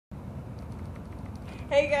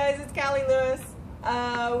Hey guys, it's Callie Lewis.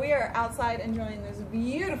 We are outside enjoying this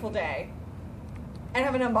beautiful day and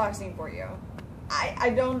have an unboxing for you. I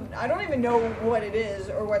don't even know what it is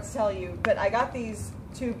or what to tell you, but I got these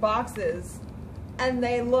two boxes and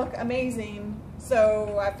they look amazing,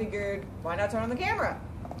 so I figured why not turn on the camera.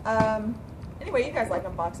 Anyway, you guys like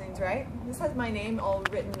unboxings, right? This has my name all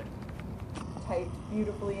written, typed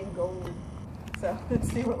beautifully in gold. So let's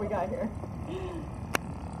see what we got here.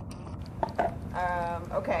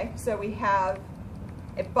 Okay, so we have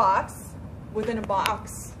a box within a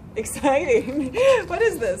box. Exciting. What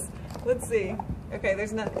is this? Let's see. Okay,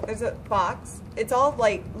 there's a box. It's all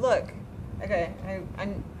like, look. Okay,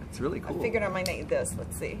 it's really cool. I figured I might need this.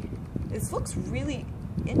 Let's see. This looks really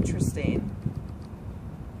interesting.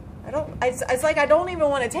 It's like I don't even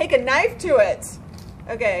want to take a knife to it.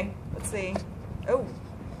 Okay, let's see. Oh.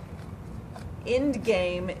 End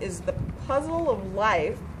game is the puzzle of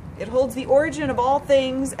life. It holds the origin of all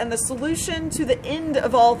things and the solution to the end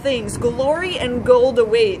of all things. Glory and gold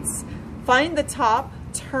awaits. Find the top,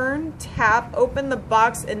 turn, tap, open the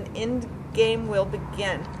box, and end game will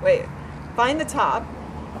begin. Wait, find the top.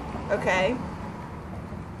 Okay.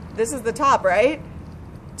 This is the top, right?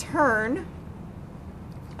 Turn.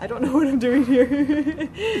 I don't know what I'm doing here.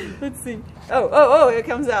 Let's see. Oh, it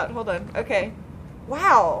comes out. Hold on. Okay.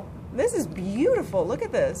 Wow. This is beautiful. Look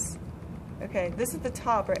at this. Okay, this is the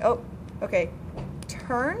top, right? Oh, okay.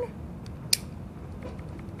 Turn.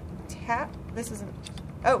 Tap. This isn't.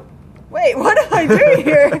 Oh, wait. What am I doing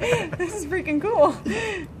here? This is freaking cool.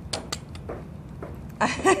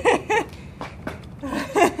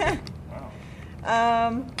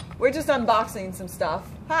 Wow. We're just unboxing some stuff.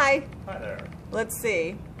 Hi. Hi there. Let's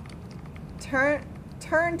see. Turn,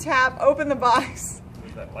 tap, open the box.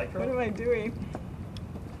 Is that lycra? What am I doing?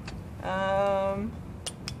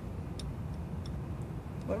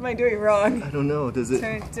 What am I doing wrong? I don't know. Does it?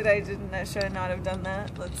 Should I not have done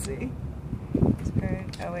that? Let's see. Turn.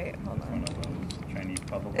 Oh wait, hold One on. of those Chinese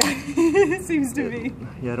puzzle. It seems to be.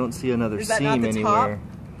 Yeah, I don't see another Is that seam not the anywhere. top?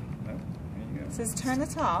 No, there you go. It says turn the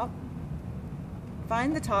top.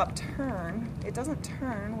 Find the top, turn. It doesn't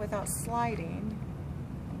turn without sliding.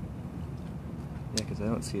 Yeah, because I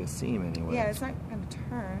don't see a seam anywhere. Yeah, it's not going to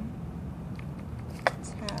turn.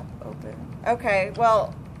 Tap, open. Okay,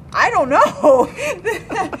 well, I don't know.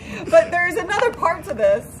 But there's another part to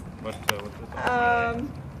this. What's this?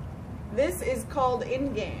 This is called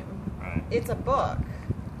In Game. Right. It's a book.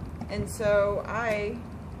 And so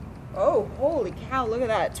oh, holy cow, look at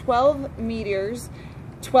that. 12 meteors,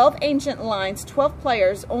 12 ancient lines, 12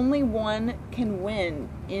 players, only one can win.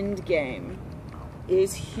 End game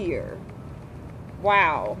is here.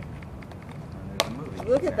 Wow. There's a movie.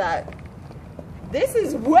 Look at that. This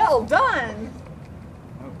is well done.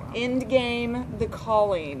 Oh, wow. End game, The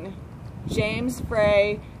Calling. James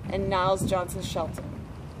Frey and Niles Johnson Shelton.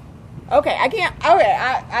 Okay, I can't. Okay,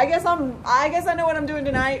 I guess I know what I'm doing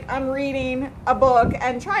tonight. I'm reading a book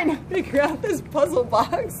and trying to figure out this puzzle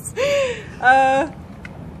box. All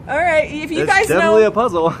right, if you guys know, definitely a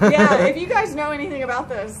puzzle. yeah, if you guys know anything about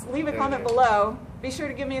this, leave a comment below. Be sure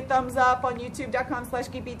to give me a thumbs up on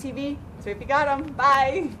youtube.com/GeekBeatTV. So if you got them,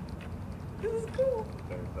 bye. This is cool.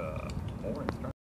 There's more instructions.